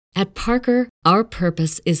At Parker, our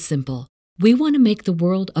purpose is simple. We want to make the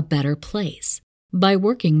world a better place by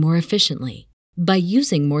working more efficiently, by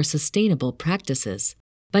using more sustainable practices,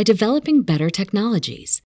 by developing better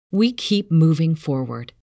technologies. We keep moving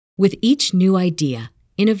forward. With each new idea,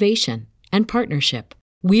 innovation, and partnership,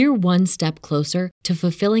 we're one step closer to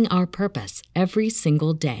fulfilling our purpose every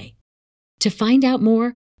single day. To find out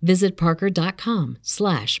more, visit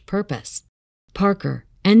parker.com/purpose. Parker,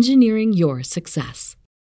 engineering your success.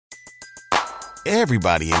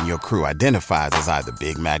 Everybody in your crew identifies as either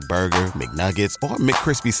Big Mac Burger, McNuggets, or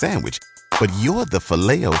McCrispy Sandwich. But you're the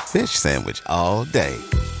Filet-O-Fish Sandwich all day.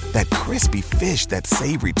 That crispy fish, that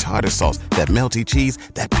savory tartar sauce, that melty cheese,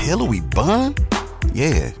 that pillowy bun.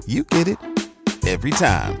 Yeah, you get it. Every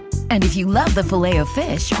time. And if you love the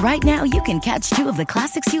Filet-O-Fish, right now you can catch two of the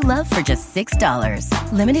classics you love for just $6.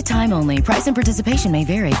 Limited time only. Price and participation may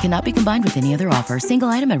vary. Cannot be combined with any other offer. Single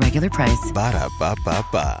item at regular price.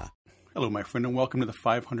 Ba-da-ba-ba-ba. Hello, my friend, and welcome to the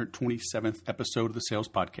 527th episode of the Sales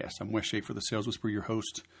Podcast. I'm Wes Schaefer, the Sales Whisperer, your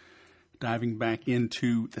host, diving back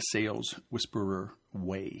into the Sales Whisperer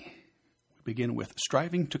way. We begin with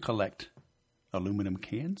striving to collect aluminum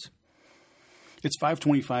cans. It's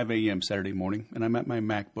 5:25 a.m. Saturday morning, and I'm at my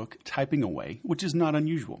MacBook typing away, which is not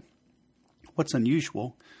unusual. What's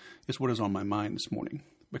unusual is what is on my mind this morning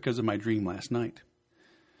because of my dream last night.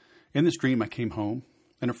 In this dream, I came home,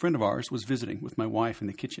 and a friend of ours was visiting with my wife in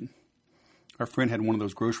the kitchen. Our friend had one of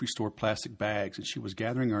those grocery store plastic bags, and she was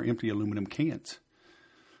gathering our empty aluminum cans.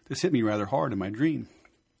 This hit me rather hard in my dream.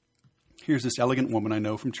 Here's this elegant woman I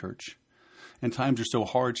know from church, and times are so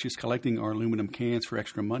hard she's collecting our aluminum cans for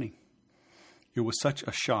extra money. It was such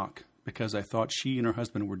a shock because I thought she and her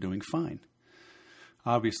husband were doing fine.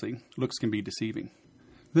 Obviously, looks can be deceiving.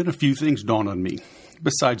 Then a few things dawned on me,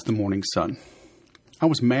 besides the morning sun. I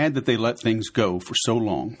was mad that they let things go for so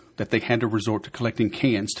long that they had to resort to collecting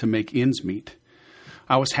cans to make ends meet.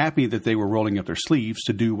 I was happy that they were rolling up their sleeves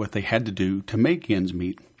to do what they had to do to make ends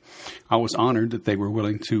meet. I was honored that they were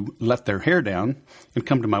willing to let their hair down and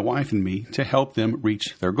come to my wife and me to help them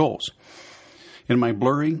reach their goals. In my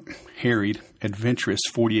blurry, harried, adventurous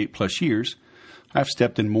 48-plus years, I've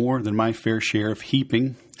stepped in more than my fair share of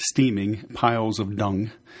heaping, steaming piles of dung,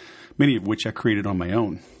 many of which I created on my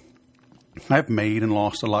own. I've made and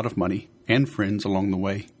lost a lot of money and friends along the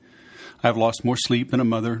way. I've lost more sleep than a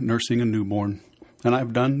mother nursing a newborn, and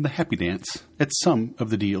I've done the happy dance at some of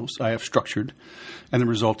the deals I have structured and the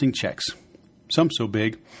resulting checks, some so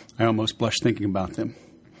big I almost blush thinking about them.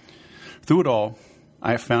 Through it all,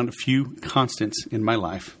 I have found a few constants in my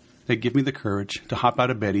life that give me the courage to hop out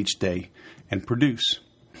of bed each day and produce.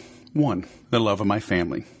 1, the love of my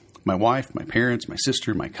family. My wife, my parents, my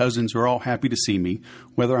sister, my cousins are all happy to see me,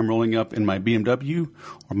 whether I'm rolling up in my BMW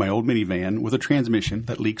or my old minivan with a transmission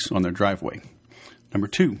that leaks on their driveway. Number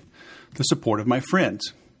 2, the support of my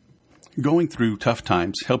friends. Going through tough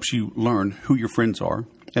times helps you learn who your friends are,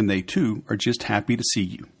 and they too are just happy to see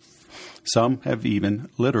you. Some have even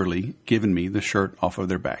literally given me the shirt off of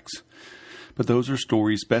their backs. But those are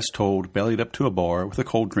stories best told bellied up to a bar with a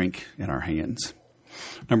cold drink in our hands.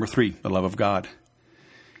 Number 3, the love of God.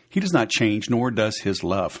 He does not change, nor does his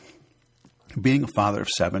love. Being a father of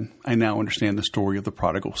 7, I now understand the story of the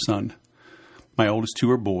prodigal son. My oldest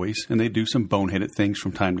 2 are boys, and they do some boneheaded things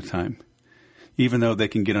from time to time. Even though they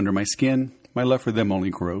can get under my skin, my love for them only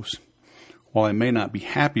grows. While I may not be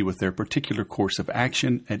happy with their particular course of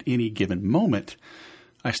action at any given moment,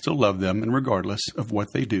 I still love them, and regardless of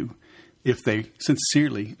what they do, if they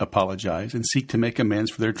sincerely apologize and seek to make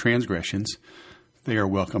amends for their transgressions, they are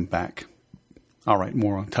welcome back. All right,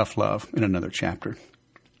 more on tough love in another chapter.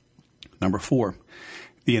 Number 4,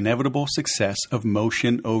 the inevitable success of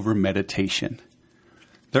motion over meditation.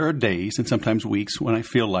 There are days and sometimes weeks when I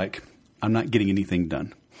feel like I'm not getting anything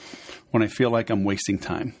done, when I feel like I'm wasting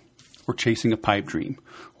time, or chasing a pipe dream,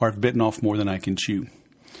 or I've bitten off more than I can chew.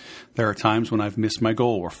 There are times when I've missed my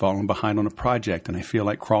goal or fallen behind on a project and I feel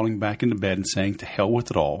like crawling back into bed and saying, to hell with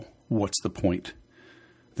it all, what's the point?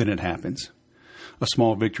 Then it happens. A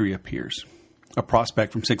small victory appears. A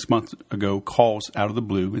prospect from 6 months ago calls out of the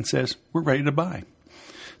blue and says, we're ready to buy.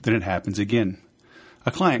 Then it happens again.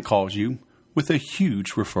 A client calls you with a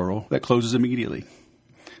huge referral that closes immediately.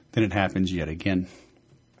 Then it happens yet again.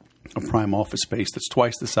 A prime office space that's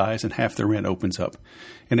twice the size and half the rent opens up,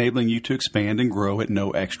 enabling you to expand and grow at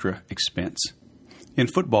no extra expense. In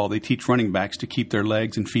football, they teach running backs to keep their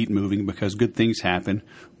legs and feet moving because good things happen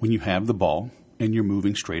when you have the ball and you're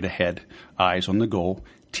moving straight ahead, eyes on the goal,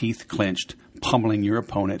 teeth clenched, pummeling your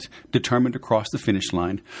opponent, determined to cross the finish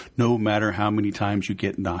line, no matter how many times you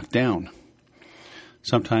get knocked down.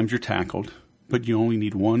 Sometimes you're tackled, but you only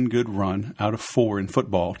need one good run out of 4 in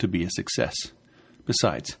football to be a success.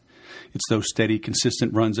 Besides, it's those steady,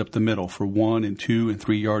 consistent runs up the middle for 1 and 2 and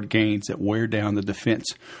 3 yard gains that wear down the defense,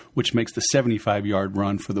 which makes the 75-yard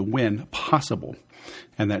run for the win possible.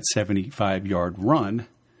 And that 75-yard run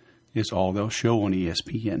is all they'll show on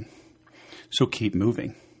ESPN. So keep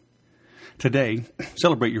moving. Today,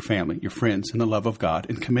 celebrate your family, your friends, and the love of God,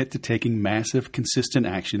 and commit to taking massive, consistent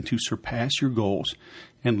action to surpass your goals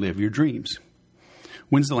and live your dreams.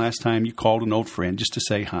 When's the last time you called an old friend just to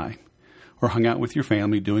say hi? Or hung out with your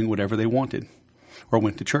family doing whatever they wanted? Or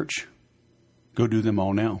went to church? Go do them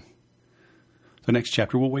all now. The next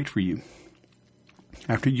chapter will wait for you.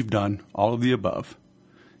 After you've done all of the above,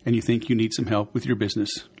 and you think you need some help with your business,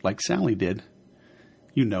 like Sally did,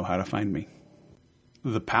 you know how to find me.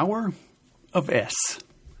 The power of S.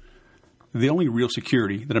 The only real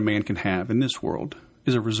security that a man can have in this world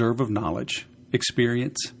is a reserve of knowledge,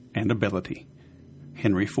 experience, and ability.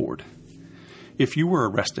 Henry Ford. If you were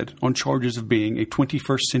arrested on charges of being a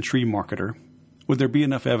 21st century marketer, would there be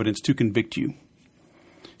enough evidence to convict you?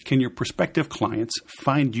 Can your prospective clients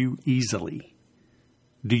find you easily?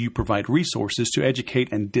 Do you provide resources to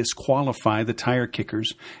educate and disqualify the tire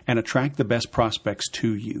kickers and attract the best prospects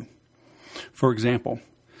to you? For example,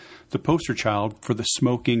 the poster child for the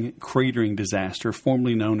smoking, cratering disaster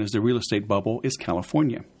formerly known as the real estate bubble is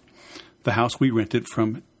California. The house we rented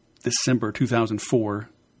from December 2004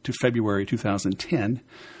 to February 2010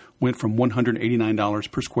 went from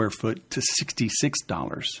 $189 per square foot to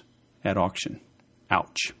 $66 at auction.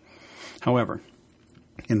 Ouch. However,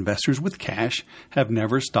 investors with cash have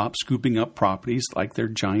never stopped scooping up properties like they're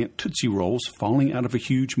giant Tootsie Rolls falling out of a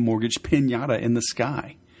huge mortgage piñata in the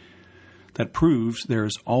sky. That proves there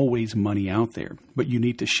is always money out there, but you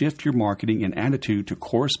need to shift your marketing and attitude to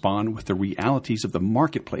correspond with the realities of the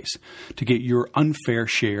marketplace to get your unfair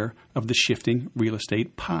share of the shifting real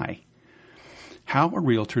estate pie. How are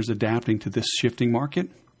realtors adapting to this shifting market?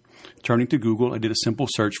 Turning to Google, I did a simple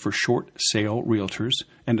search for short sale realtors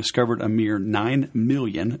and discovered a mere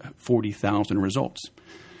 9,040,000 results.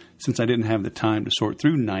 Since I didn't have the time to sort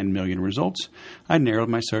through 9 million results, I narrowed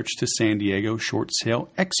my search to San Diego short sale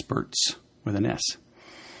experts with an S.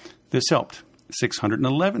 This helped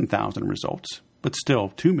 611,000 results, but still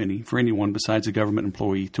too many for anyone besides a government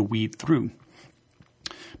employee to weed through.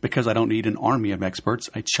 Because I don't need an army of experts,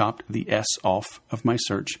 I chopped the S off of my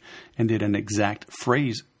search and did an exact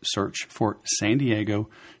phrase search for San Diego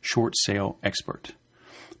short sale expert.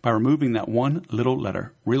 By removing that one little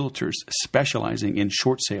letter, realtors specializing in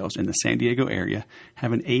short sales in the San Diego area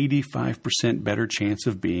have an 85% better chance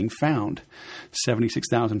of being found.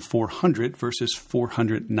 76,400 versus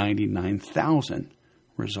 499,000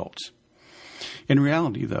 results. In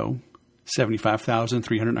reality, though,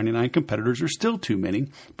 75,399 competitors are still too many,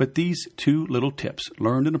 but these 2 little tips,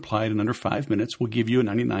 learned and applied in under 5 minutes, will give you a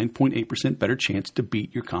 99.8% better chance to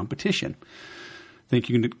beat your competition. Think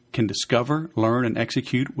you can discover, learn, and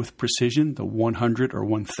execute with precision the 100 or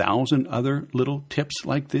 1,000 other little tips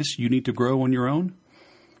like this you need to grow on your own?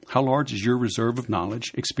 How large is your reserve of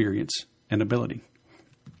knowledge, experience, and ability?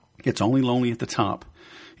 It's only lonely at the top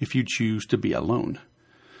if you choose to be alone.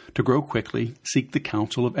 To grow quickly, seek the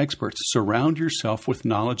counsel of experts. Surround yourself with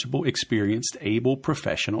knowledgeable, experienced, able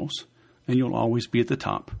professionals, and you'll always be at the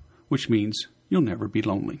top, which means you'll never be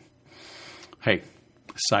lonely. Hey,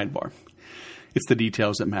 sidebar. It's the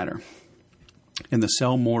details that matter. In the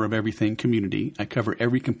Sell More of Everything community, I cover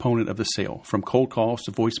every component of the sale, from cold calls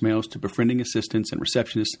to voicemails to befriending assistants and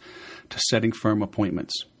receptionists to setting firm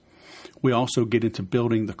appointments. We also get into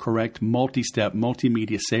building the correct multi-step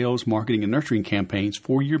multimedia sales, marketing, and nurturing campaigns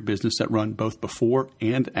for your business that run both before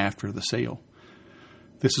and after the sale.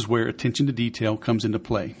 This is where attention to detail comes into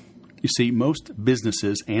play. You see, most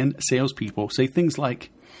businesses and salespeople say things like,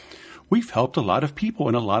 "We've helped a lot of people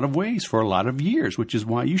in a lot of ways for a lot of years, which is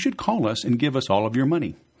why you should call us and give us all of your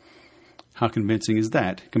money." How convincing is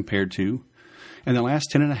that compared to, "In the last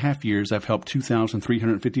 10.5 years, I've helped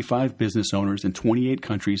 2,355 business owners in 28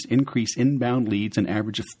 countries increase inbound leads an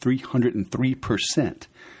average of 303%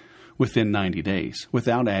 within 90 days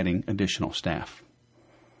without adding additional staff."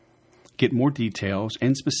 Get more details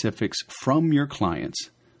and specifics from your clients,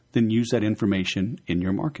 then use that information in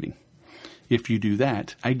your marketing. If you do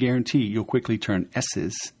that, I guarantee you'll quickly turn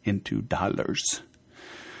S's into dollars.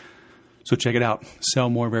 So check it out,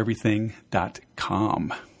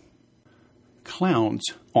 sellmoreofeverything.com. Clowns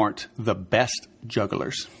aren't the best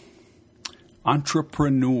jugglers.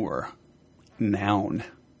 Entrepreneur, noun.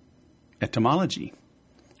 Etymology,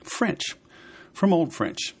 French, from Old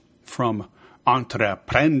French, from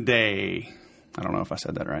entreprendre, I don't know if I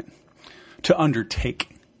said that right, to undertake.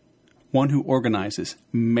 one who organizes,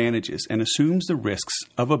 manages, and assumes the risks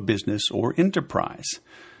of a business or enterprise.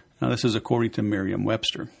 Now, this is according to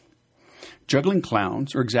Merriam-Webster. Juggling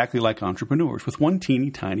clowns are exactly like entrepreneurs, with one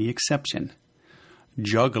teeny tiny exception.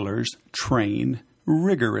 Jugglers train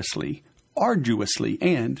rigorously, arduously,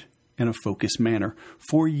 and in a focused manner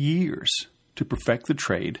for years to perfect the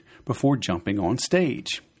trade before jumping on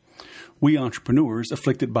stage. We entrepreneurs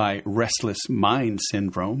afflicted by restless mind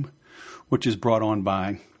syndrome, which is brought on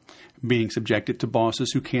by being subjected to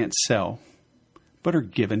bosses who can't sell, but are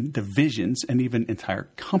given divisions and even entire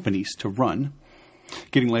companies to run,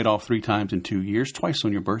 getting laid off 3 times in 2 years, twice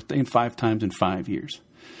on your birthday, and 5 times in 5 years,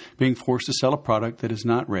 being forced to sell a product that is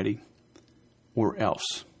not ready, or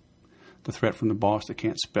else the threat from the boss that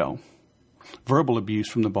can't spell, verbal abuse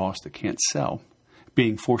from the boss that can't sell,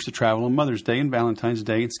 being forced to travel on Mother's Day and Valentine's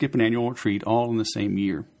Day and skip an annual retreat all in the same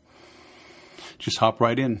year. Just hop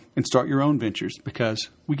right in and start your own ventures, because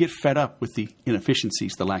we get fed up with the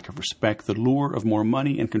inefficiencies, the lack of respect, the lure of more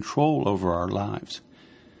money and control over our lives.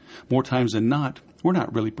 More times than not, we're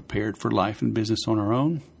not really prepared for life and business on our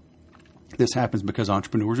own. This happens because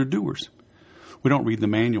entrepreneurs are doers. We don't read the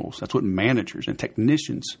manuals. That's what managers and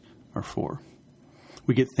technicians are for.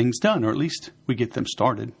 We get things done, or at least we get them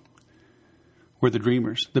started. We're the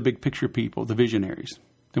dreamers, the big picture people, the visionaries.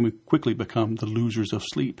 Then we quickly become the losers of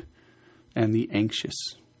sleep and the anxious,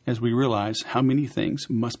 as we realize how many things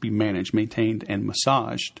must be managed, maintained, and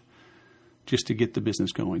massaged just to get the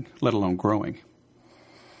business going, let alone growing.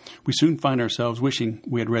 We soon find ourselves wishing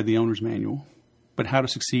we had read the owner's manual, but How to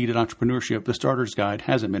Succeed at Entrepreneurship, the Starter's Guide,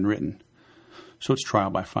 hasn't been written, so it's trial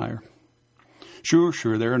by fire. Sure,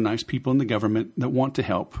 there are nice people in the government that want to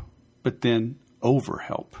help, but then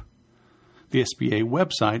over-help. The SBA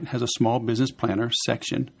website has a small business planner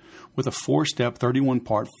section with a 4-step,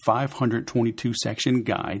 31-part, 522-section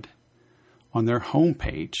guide on their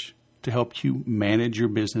homepage to help you manage your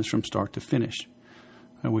business from start to finish.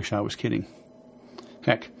 I wish I was kidding.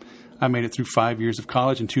 Heck, I made it through 5 years of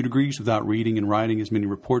college and 2 degrees without reading and writing as many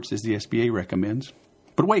reports as the SBA recommends.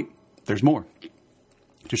 But wait, there's more.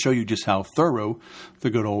 To show you just how thorough the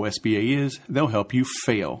good old SBA is, they'll help you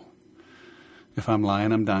fail. If I'm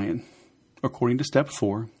lying, I'm dying. According to Step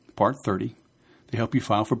 4, Part 30, they help you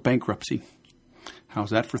file for bankruptcy. How's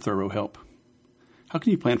that for thorough help? How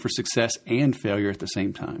can you plan for success and failure at the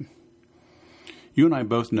same time? You and I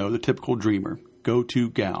both know the typical dreamer, go-to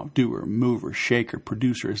gal, doer, mover, shaker,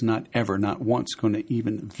 producer is not ever, not once going to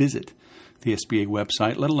even visit the SBA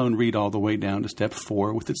website, let alone read all the way down to Step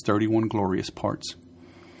 4 with its 31 glorious parts.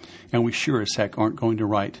 And we sure as heck aren't going to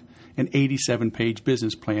write an 87-page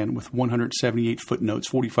business plan with 178 footnotes,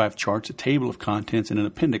 45 charts, a table of contents, and an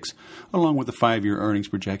appendix, along with the 5-year earnings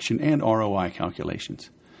projection and ROI calculations.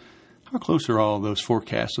 How close are all of those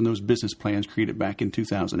forecasts and those business plans created back in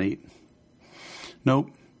 2008?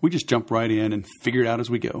 Nope, we just jump right in and figure it out as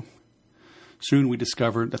we go. Soon we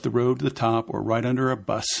discovered that the road to the top or right under a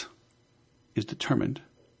bus is determined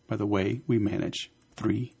by the way we manage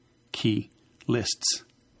 3 key lists.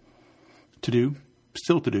 To do,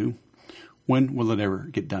 still to do, when will it ever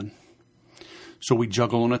get done? So we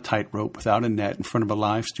juggle on a tightrope without a net in front of a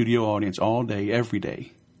live studio audience all day, every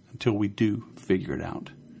day, until we do figure it out.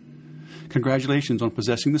 Congratulations on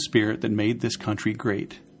possessing the spirit that made this country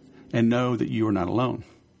great. And know that you are not alone.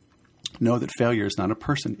 Know that failure is not a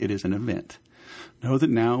person, it is an event. Know that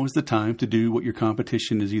now is the time to do what your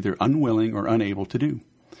competition is either unwilling or unable to do.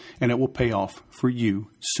 And it will pay off for you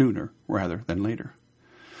sooner rather than later.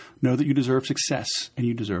 Know that you deserve success and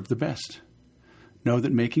you deserve the best. Know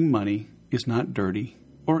that making money is not dirty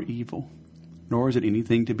or evil, nor is it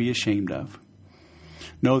anything to be ashamed of.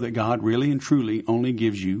 Know that God really and truly only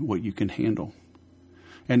gives you what you can handle.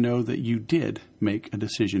 And know that you did make a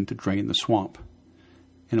decision to drain the swamp.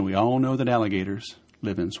 And we all know that alligators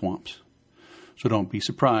live in swamps. So don't be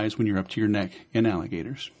surprised when you're up to your neck in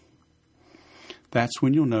alligators. That's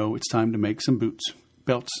when you'll know it's time to make some boots,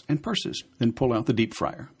 belts, and purses, then pull out the deep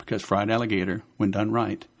fryer, because fried alligator, when done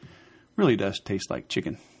right, really does taste like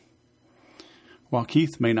chicken. While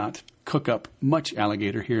Keith may not cook up much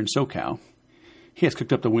alligator here in SoCal, he has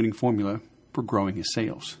cooked up the winning formula for growing his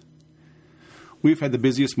sales. We've had the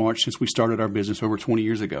busiest March since we started our business over 20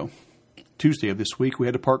 years ago. Tuesday of this week, we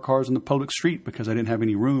had to park cars on the public street because I didn't have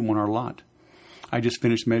any room on our lot. I just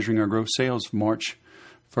finished measuring our gross sales March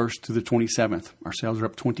 1st to the 27th. Our sales are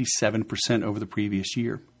up 27% over the previous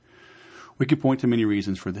year. We could point to many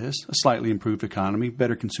reasons for this: a slightly improved economy,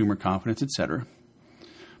 better consumer confidence, etc.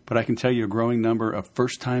 But I can tell you a growing number of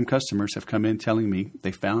first-time customers have come in telling me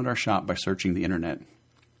they found our shop by searching the internet.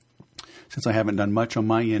 Since I haven't done much on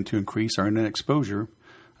my end to increase our internet exposure,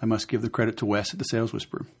 I must give the credit to Wes at the Sales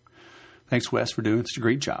Whisperer. Thanks, Wes, for doing such a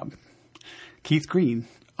great job. Keith Green,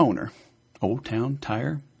 owner, Old Town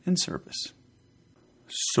Tire and Service.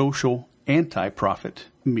 Social anti-profit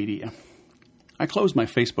media. I closed my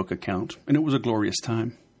Facebook account, and it was a glorious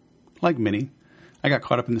time. Like many, I got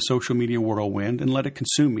caught up in the social media whirlwind and let it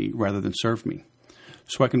consume me rather than serve me.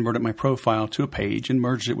 So I converted my profile to a page and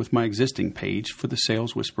merged it with my existing page for the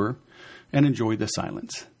Sales Whisperer and enjoyed the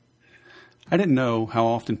silence. I didn't know how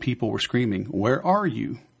often people were screaming, "Where are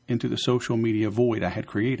you?" into the social media void I had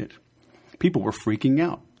created. People were freaking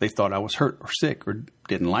out. They thought I was hurt or sick or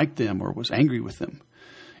didn't like them or was angry with them.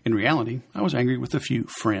 In reality, I was angry with a few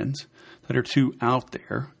friends that are too out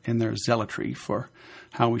there in their zealotry for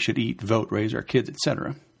how we should eat, vote, raise our kids,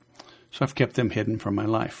 etc. So I've kept them hidden from my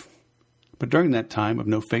life. But during that time of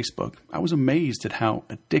no Facebook, I was amazed at how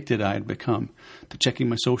addicted I had become to checking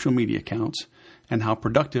my social media accounts and how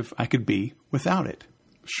productive I could be without it.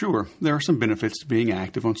 Sure, there are some benefits to being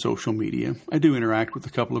active on social media. I do interact with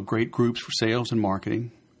a couple of great groups for sales and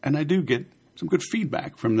marketing, and I do get some good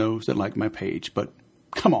feedback from those that like my page, but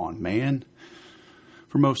come on, man.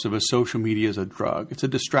 For most of us, social media is a drug. It's a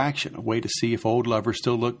distraction, a way to see if old lovers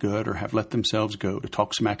still look good or have let themselves go, to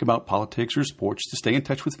talk smack about politics or sports, to stay in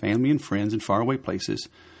touch with family and friends in faraway places,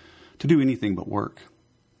 to do anything but work.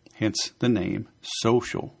 Hence the name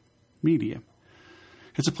social media.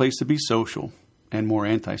 It's a place to be social, and more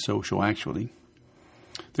antisocial, actually.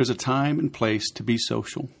 There's a time and place to be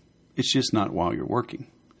social. It's just not while you're working.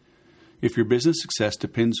 If your business success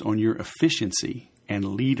depends on your efficiency and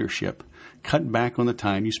leadership, cut back on the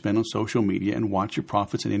time you spend on social media and watch your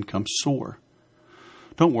profits and income soar.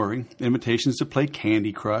 Don't worry, invitations to play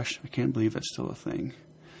Candy Crush, I can't believe that's still a thing,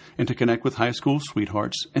 and to connect with high school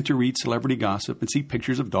sweethearts, and to read celebrity gossip and see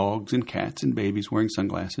pictures of dogs and cats and babies wearing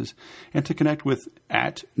sunglasses, and to connect with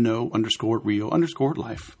 @no_real_life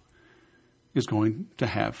is going to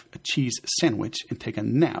have a cheese sandwich and take a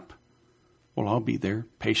nap. Well, I'll be there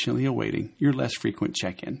patiently awaiting your less frequent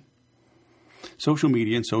check-in. Social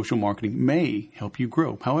media and social marketing may help you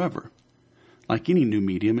grow. However, like any new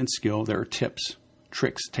medium and skill, there are tips,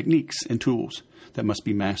 tricks, techniques, and tools that must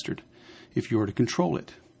be mastered if you are to control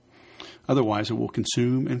it. Otherwise, it will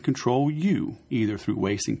consume and control you, either through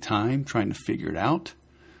wasting time trying to figure it out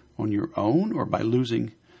on your own or by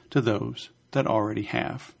losing to those that already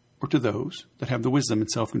have, or to those that have the wisdom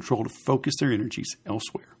and self-control to focus their energies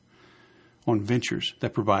elsewhere on ventures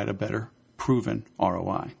that provide a better, proven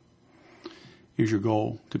ROI. Is your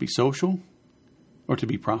goal to be social or to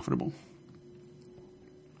be profitable?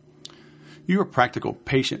 You are practical,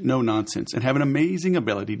 patient, no nonsense, and have an amazing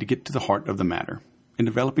ability to get to the heart of the matter. In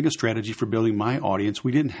developing a strategy for building my audience,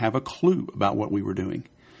 we didn't have a clue about what we were doing.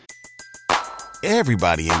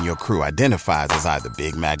 Everybody in your crew identifies as either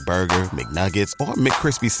Big Mac Burger, McNuggets, or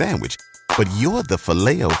McCrispy Sandwich. But you're the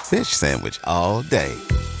Filet-O-Fish Sandwich all day.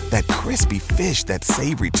 That crispy fish, that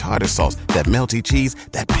savory tartar sauce, that melty cheese,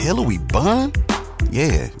 that pillowy bun.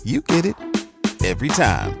 Yeah, you get it. Every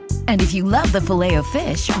time. And if you love the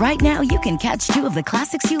Filet-O-Fish, right now you can catch two of the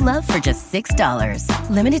classics you love for just $6.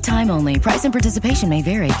 Limited time only. Price and participation may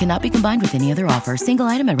vary. Cannot be combined with any other offer. Single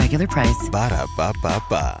item at regular price.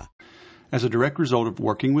 Ba-da-ba-ba-ba. As a direct result of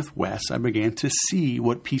working with Wes, I began to see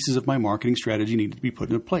what pieces of my marketing strategy needed to be put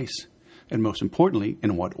into place. And most importantly,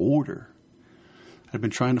 in what order. I'd been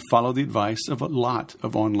trying to follow the advice of a lot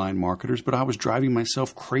of online marketers, but I was driving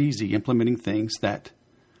myself crazy implementing things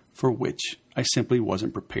for which I simply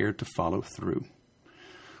wasn't prepared to follow through.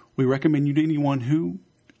 We recommend you to anyone who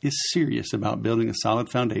is serious about building a solid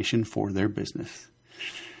foundation for their business.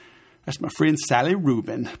 That's my friend Sally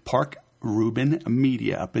Rubin, Park Rubin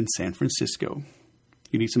Media up in San Francisco.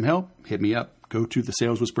 You need some help? Hit me up. Go to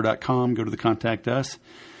thesaleswhisperer.com, go to the Contact Us,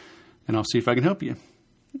 and I'll see if I can help you.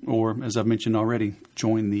 Or, as I've mentioned already,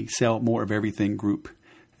 join the Sell More of Everything group,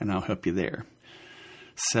 and I'll help you there.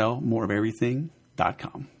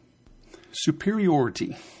 sellmoreofeverything.com.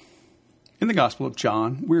 Superiority. In the Gospel of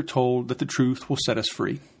John, we're told that the truth will set us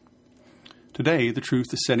free. Today, the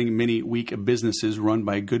truth is setting many weak businesses run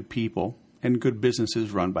by good people and good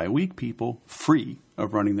businesses run by weak people free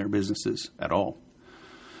of running their businesses at all.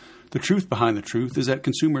 The truth behind the truth is that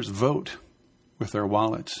consumers vote with their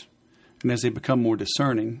wallets. And as they become more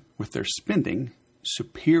discerning with their spending,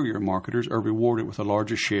 superior marketers are rewarded with a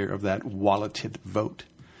larger share of that walleted vote.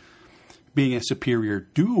 Being a superior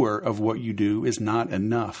doer of what you do is not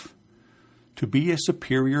enough. To be a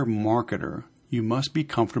superior marketer, you must be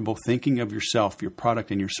comfortable thinking of yourself, your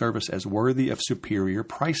product, and your service as worthy of superior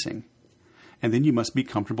pricing. And then you must be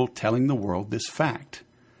comfortable telling the world this fact.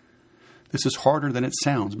 This is harder than it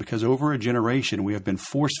sounds because over a generation we have been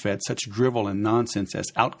force-fed such drivel and nonsense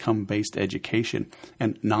as outcome-based education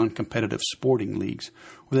and non-competitive sporting leagues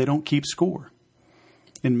where they don't keep score.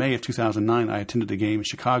 In May of 2009, I attended a game in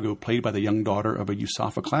Chicago played by the young daughter of a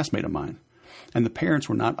USAFA classmate of mine, and the parents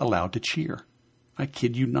were not allowed to cheer. I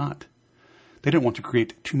kid you not. They didn't want to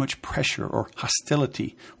create too much pressure or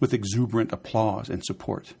hostility with exuberant applause and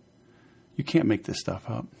support. You can't make this stuff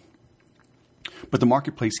up. But the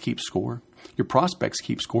marketplace keeps score. Your prospects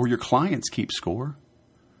keep score. Your clients keep score.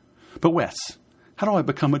 But Wes, how do I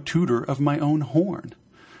become a tutor of my own horn?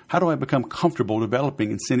 How do I become comfortable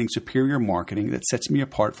developing and sending superior marketing that sets me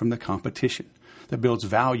apart from the competition, that builds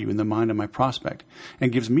value in the mind of my prospect,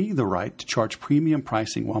 and gives me the right to charge premium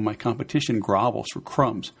pricing while my competition grovels for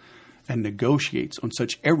crumbs and negotiates on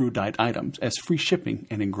such erudite items as free shipping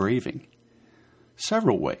and engraving?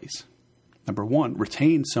 Several ways. Number one,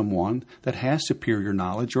 retain someone that has superior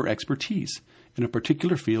knowledge or expertise in a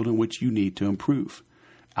particular field in which you need to improve.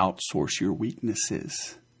 Outsource your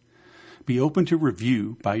weaknesses. Be open to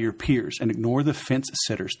review by your peers and ignore the fence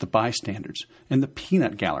sitters, the bystanders, and the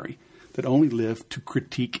peanut gallery that only live to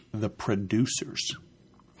critique the producers.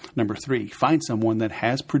 Number three, find someone that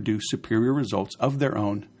has produced superior results of their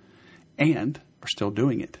own and are still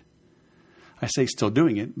doing it. I say still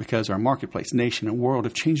doing it because our marketplace, nation, and world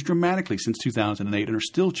have changed dramatically since 2008 and are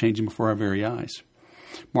still changing before our very eyes.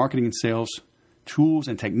 Marketing and sales tools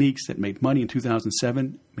and techniques that made money in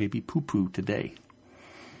 2007 may be poo-poo today.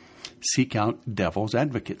 Seek out devil's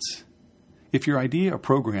advocates. If your idea or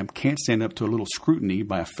program can't stand up to a little scrutiny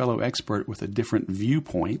by a fellow expert with a different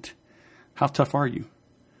viewpoint, how tough are you?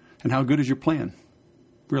 And how good is your plan?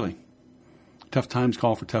 Really. Tough times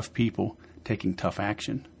call for tough people taking tough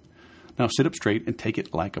action. Now sit up straight and take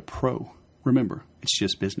it like a pro. Remember, it's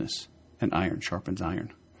just business, and iron sharpens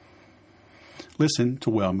iron. Listen to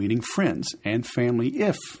well-meaning friends and family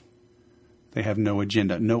if they have no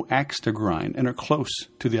agenda, no axe to grind, and are close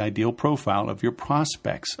to the ideal profile of your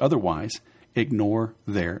prospects. Otherwise, ignore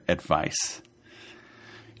their advice.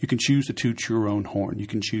 You can choose to toot your own horn. You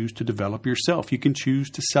can choose to develop yourself. You can choose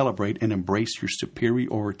to celebrate and embrace your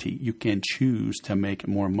superiority. You can choose to make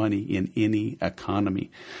more money in any economy.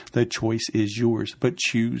 The choice is yours, but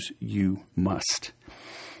choose you must.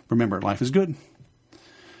 Remember, life is good.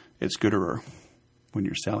 It's gooder when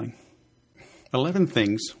you're selling. 11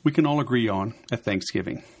 things we can all agree on at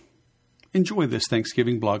Thanksgiving. Enjoy this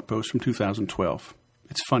Thanksgiving blog post from 2012.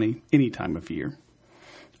 It's funny any time of year.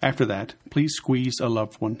 After that, please squeeze a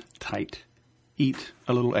loved one tight. Eat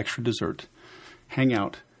a little extra dessert. Hang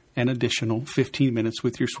out an additional 15 minutes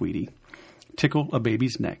with your sweetie. Tickle a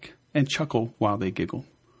baby's neck and chuckle while they giggle.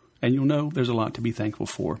 And you'll know there's a lot to be thankful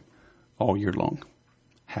for all year long.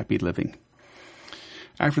 Happy living.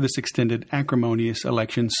 After this extended acrimonious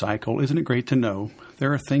election cycle, isn't it great to know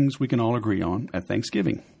there are things we can all agree on at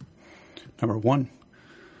Thanksgiving? Number one,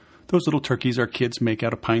 those little turkeys our kids make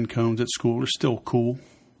out of pine cones at school are still cool.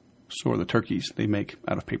 So are the turkeys they make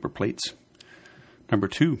out of paper plates. Number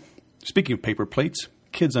two, speaking of paper plates,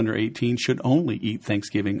 kids under 18 should only eat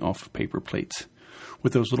Thanksgiving off of paper plates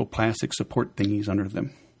with those little plastic support thingies under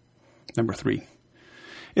them. Number three,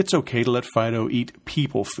 it's okay to let Fido eat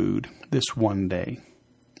people food this one day.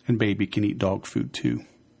 And baby can eat dog food too.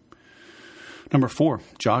 Number four,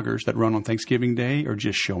 joggers that run on Thanksgiving Day are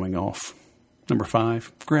just showing off. Number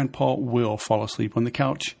five, Grandpa will fall asleep on the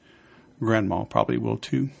couch. Grandma probably will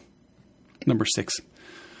too. Number six,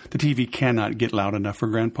 the TV cannot get loud enough for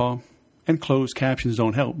Grandpa, and closed captions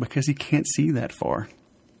don't help because he can't see that far.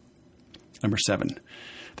 Number seven,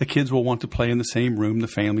 the kids will want to play in the same room the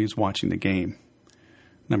family is watching the game.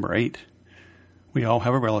 Number eight, we all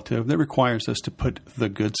have a relative that requires us to put the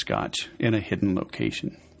good scotch in a hidden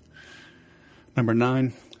location. Number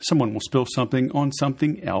nine, someone will spill something on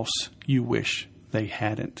something else you wish they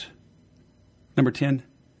hadn't. Number 10,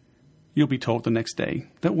 you'll be told the next day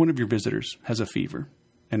that one of your visitors has a fever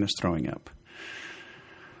and is throwing up.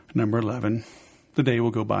 Number 11, the day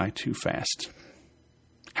will go by too fast.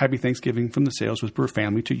 Happy Thanksgiving from the Sales Whisperer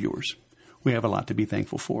family to yours. We have a lot to be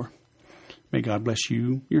thankful for. May God bless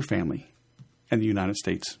you, your family, and the United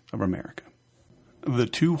States of America. The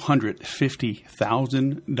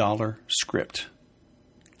 $250,000 script.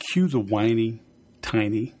 Cue the whiny,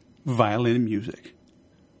 tiny violin music.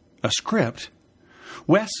 A script?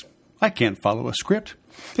 Wes, I can't follow a script.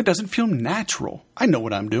 It doesn't feel natural. I know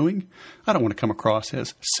what I'm doing. I don't want to come across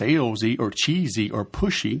as salesy or cheesy or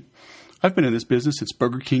pushy. I've been in this business since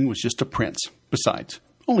Burger King was just a prince. Besides,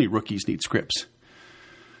 only rookies need scripts.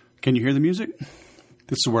 Can you hear the music?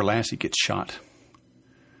 This is where Lassie gets shot.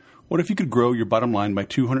 What if you could grow your bottom line by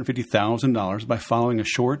 $250,000 by following a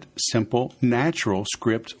short, simple, natural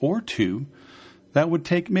script or two that would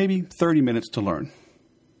take maybe 30 minutes to learn?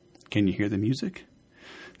 Can you hear the music?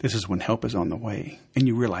 This is when help is on the way, and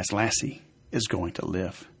you realize Lassie is going to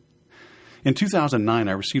live. In 2009,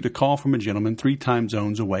 I received a call from a gentleman 3 time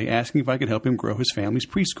zones away asking if I could help him grow his family's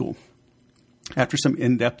preschool. After some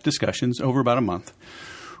in-depth discussions over about a month,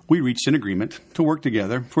 we reached an agreement to work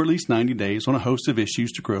together for at least 90 days on a host of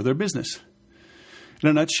issues to grow their business. In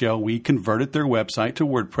a nutshell, we converted their website to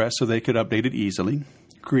WordPress so they could update it easily,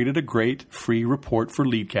 created a great free report for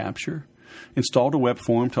lead capture, installed a web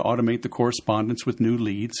form to automate the correspondence with new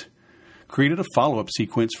leads, created a follow-up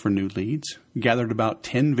sequence for new leads, gathered about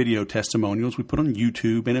 10 video testimonials we put on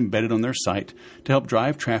YouTube and embedded on their site to help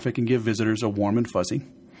drive traffic and give visitors a warm and fuzzy,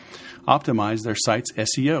 optimized their site's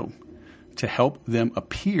SEO to help them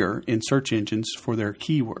appear in search engines for their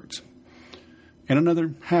keywords, and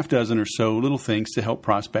another half dozen or so little things to help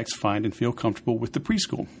prospects find and feel comfortable with the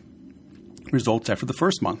preschool. Results after the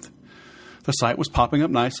first month. The site was popping up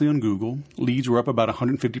nicely on Google. Leads were up about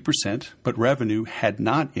 150%, but revenue had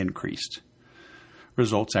not increased.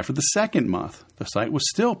 Results after the second month. The site was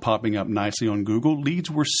still popping up nicely on Google. Leads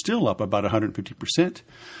were still up about 150%.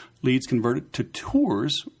 Leads converted to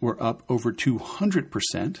tours were up over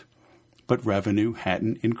 200%, but revenue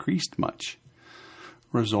hadn't increased much.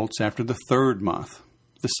 Results after the third month.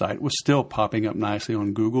 The site was still popping up nicely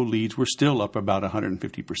on Google. Leads were still up about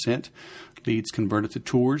 150%. Leads converted to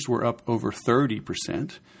tours were up over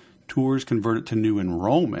 30%. Tours converted to new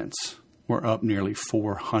enrollments were up nearly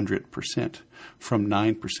 400%, from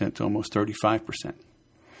 9% to almost 35%.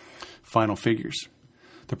 Final figures.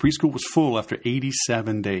 The preschool was full after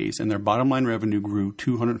 87 days, and their bottom line revenue grew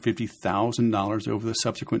 $250,000 over the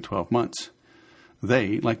subsequent 12 months.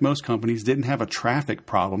 They, like most companies, didn't have a traffic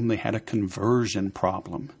problem. They had a conversion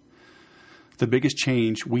problem. The biggest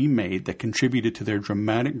change we made that contributed to their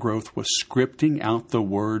dramatic growth was scripting out the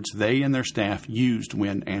words they and their staff used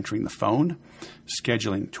when answering the phone,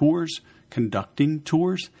 scheduling tours, conducting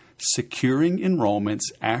tours, securing enrollments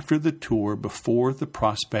after the tour before the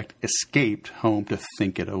prospect escaped home to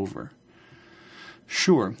think it over.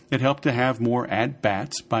 Sure, it helped to have more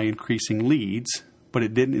at-bats by increasing leads, but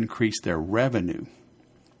it didn't increase their revenue.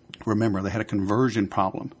 Remember, they had a conversion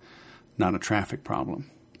problem, not a traffic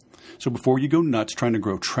problem. So before you go nuts trying to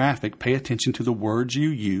grow traffic, pay attention to the words you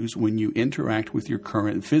use when you interact with your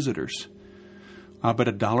current visitors. I'll bet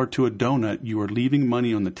 $1 to a donut you are leaving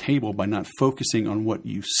money on the table by not focusing on what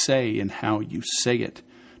you say and how you say it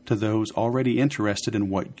to those already interested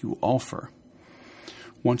in what you offer.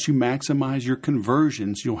 Once you maximize your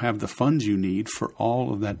conversions, you'll have the funds you need for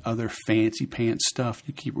all of that other fancy pants stuff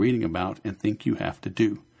you keep reading about and think you have to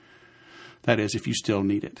do. That is, if you still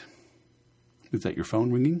need it. Is that your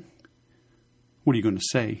phone ringing? What are you going to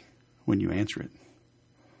say when you answer it?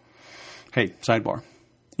 Hey, sidebar.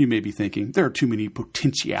 You may be thinking, there are too many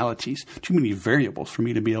potentialities, too many variables for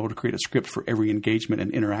me to be able to create a script for every engagement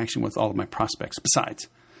and interaction with all of my prospects. Besides,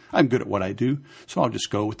 I'm good at what I do, so I'll just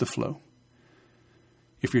go with the flow.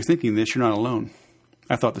 If you're thinking this, you're not alone.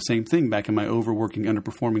 I thought the same thing back in my overworking,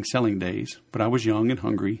 underperforming selling days, but I was young and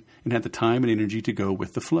hungry and had the time and energy to go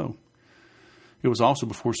with the flow. It was also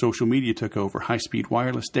before social media took over. High-speed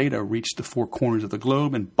wireless data reached the 4 corners of the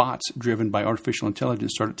globe, and bots driven by artificial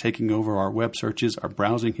intelligence started taking over our web searches, our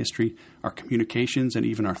browsing history, our communications, and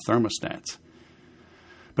even our thermostats.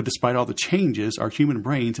 But despite all the changes, our human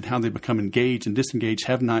brains and how they become engaged and disengaged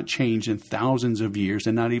have not changed in thousands of years,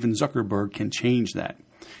 and not even Zuckerberg can change that.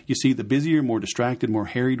 You see, the busier, more distracted, more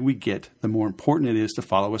harried we get, the more important it is to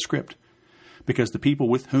follow a script. Because the people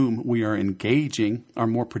with whom we are engaging are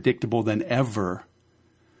more predictable than ever.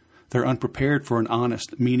 They're unprepared for an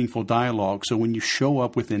honest, meaningful dialogue, so when you show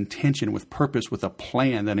up with intention, with purpose, with a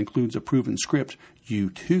plan that includes a proven script,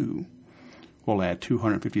 you too will add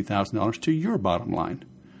 $250,000 to your bottom line.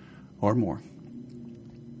 Or more.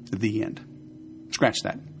 The end. Scratch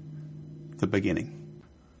that. The beginning.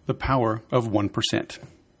 The power of 1%.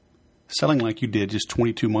 Selling like you did just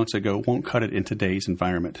 22 months ago won't cut it in today's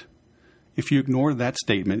environment. If you ignore that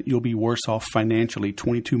statement, you'll be worse off financially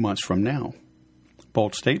 22 months from now.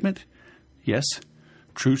 Bold statement? Yes.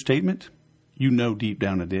 True statement? You know deep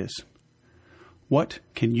down it is. What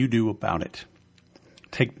can you do about it?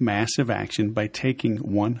 Take massive action by taking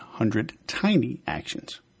 100 tiny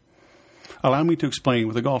actions. Allow me to explain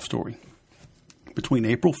with a golf story. Between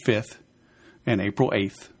April 5th and April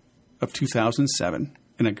 8th of 2007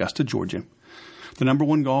 in Augusta, Georgia, the number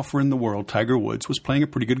 1 golfer in the world, Tiger Woods, was playing a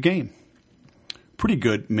pretty good game. Pretty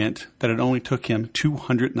good meant that it only took him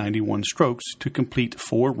 291 strokes to complete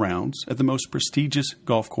 4 rounds at the most prestigious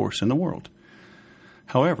golf course in the world.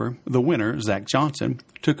 However, the winner, Zach Johnson,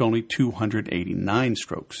 took only 289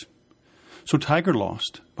 strokes. So Tiger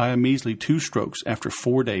lost by a measly 2 strokes after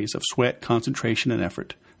 4 days of sweat, concentration, and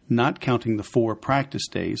effort, not counting the 4 practice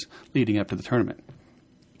days leading up to the tournament.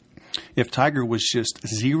 If Tiger was just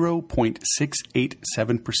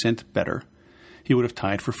 0.687% better, he would have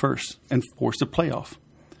tied for first and forced a playoff.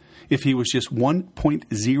 If he was just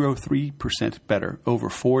 1.03% better over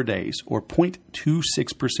 4 days, or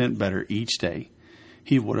 0.26% better each day,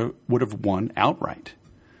 he would have won outright.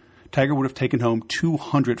 Tiger would have taken home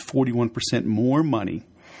 241% more money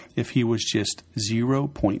if he was just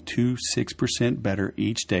 0.26% better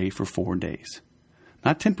each day for 4 days.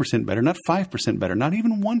 Not 10% better, not 5% better, not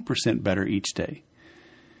even 1% better each day.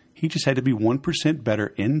 He just had to be 1% better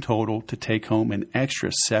in total to take home an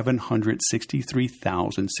extra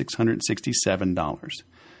 $763,667.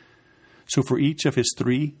 So for each of his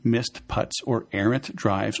 3 missed putts or errant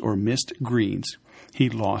drives or missed greens, he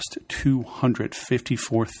lost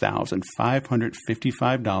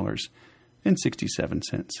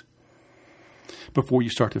 $254,555.67. Before you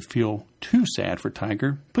start to feel too sad for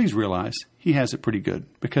Tiger, please realize he has it pretty good,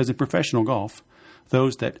 because in professional golf,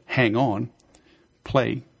 those that hang on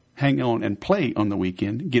and play on the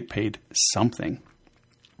weekend get paid something.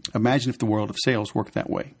 Imagine if the world of sales worked that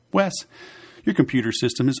way. Wes, your computer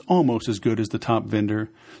system is almost as good as the top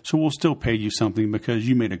vendor, so we'll still pay you something because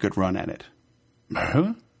you made a good run at it.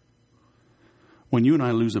 Huh? When you and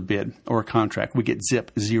I lose a bid or a contract, we get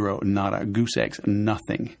zip, zero, nada, goose eggs,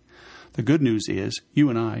 nothing. The good news is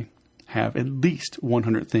you and I have at least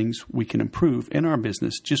 100 things we can improve in our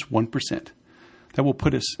business, just 1%. That will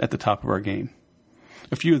put us at the top of our game.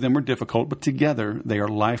 A few of them are difficult, but together they are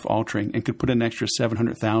life-altering and could put an extra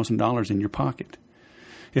 $700,000 in your pocket.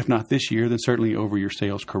 If not this year, then certainly over your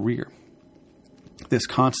sales career. This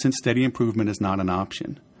constant, steady improvement is not an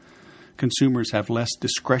option. Consumers have less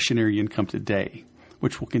discretionary income today,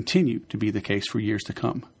 which will continue to be the case for years to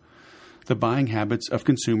come. The buying habits of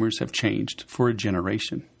consumers have changed for a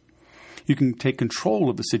generation. You can take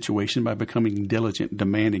control of the situation by becoming diligent,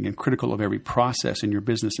 demanding, and critical of every process in your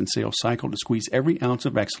business and sales cycle to squeeze every ounce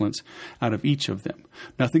of excellence out of each of them.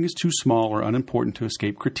 Nothing is too small or unimportant to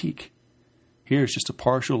escape critique. Here's just a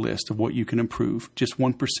partial list of what you can improve, just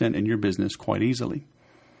 1% in your business quite easily.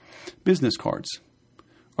 Business cards.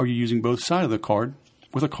 Are you using both sides of the card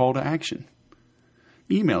with a call to action?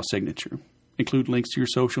 Email signature. Include links to your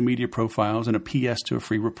social media profiles and a PS to a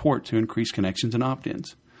free report to increase connections and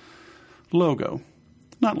opt-ins. Logo.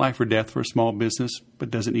 Not life or death for a small business, but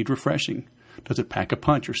does it need refreshing? Does it pack a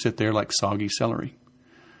punch or sit there like soggy celery?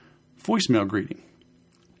 Voicemail greeting.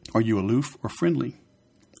 Are you aloof or friendly?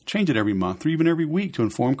 Change it every month or even every week to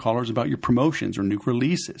inform callers about your promotions or new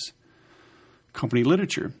releases. Company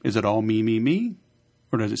literature. Is it all me?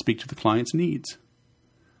 Or does it speak to the client's needs?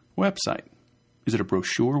 Website. Is it a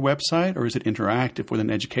brochure website or is it interactive with an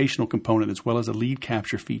educational component as well as a lead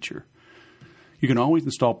capture feature? You can always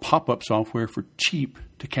install pop-up software for cheap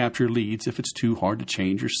to capture leads if it's too hard to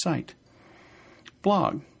change your site.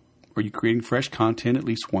 Blog. Are you creating fresh content at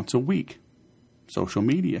least once a week? Social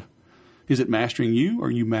media. Is it mastering you or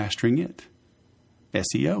are you mastering it?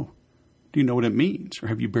 SEO. Do you know what it means or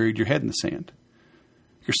have you buried your head in the sand?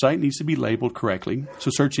 Your site needs to be labeled correctly so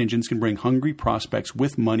search engines can bring hungry prospects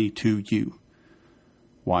with money to you.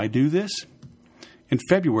 Why do this? In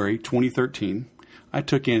February 2013, I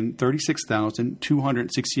took in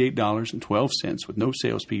 $36,268.12 with no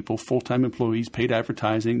salespeople, full-time employees, paid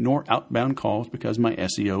advertising, nor outbound calls because my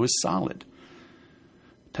SEO is solid.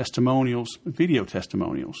 Testimonials, video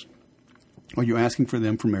testimonials. Are you asking for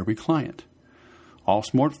them from every client? All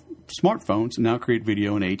smartphones now create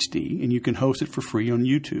video in HD, and you can host it for free on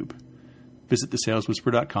YouTube. Visit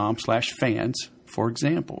thesaleswhisperer.com/fans for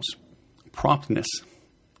examples. Promptness.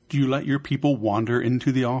 Do you let your people wander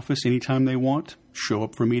into the office anytime they want? Show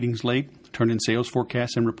up for meetings late? Turn in sales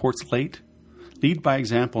forecasts and reports late? Lead by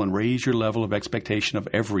example and raise your level of expectation of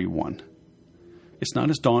everyone. It's not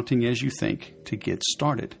as daunting as you think to get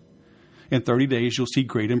started. In 30 days, you'll see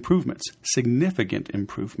great improvements, significant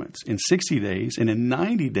improvements. In 60 days and in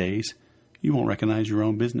 90 days, you won't recognize your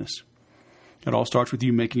own business. It all starts with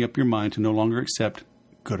you making up your mind to no longer accept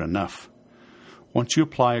good enough. Once you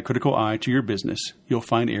apply a critical eye to your business, you'll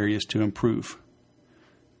find areas to improve.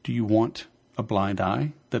 Do you want a blind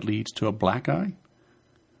eye that leads to a black eye?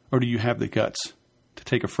 Or do you have the guts to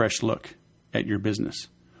take a fresh look at your business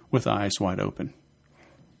with eyes wide open?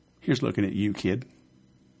 Here's looking at you, kid.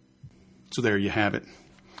 So there you have it.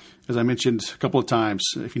 As I mentioned a couple of times,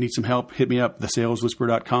 if you need some help, hit me up,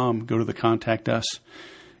 thesaleswhisperer.com. Go to the Contact Us.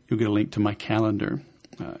 You'll get a link to my calendar.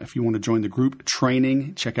 If you want to join the group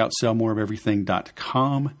training, check out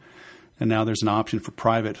sellmoreofeverything.com. And now there's an option for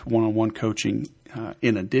private one-on-one coaching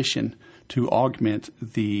in addition to augment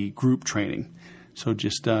the group training. So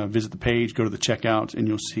just visit the page, go to the checkout, and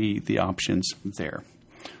you'll see the options there.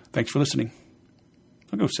 Thanks for listening.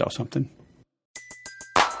 I'll go sell something.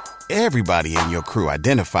 Everybody in your crew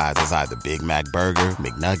identifies as either Big Mac Burger,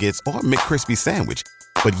 McNuggets, or McCrispy Sandwich.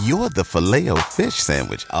 But you're the Filet-O-Fish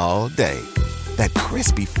Sandwich all day. That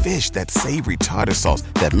crispy fish, that savory tartar sauce,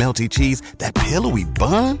 that melty cheese, that pillowy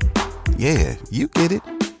bun. Yeah, you get it.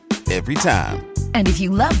 Every time. And if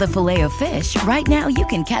you love the Filet-O-Fish, right now you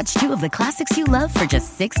can catch two of the classics you love for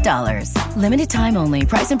just $6. Limited time only.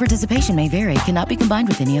 Price and participation may vary. Cannot be combined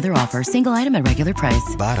with any other offer. Single item at regular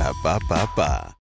price. Ba-da-ba-ba-ba.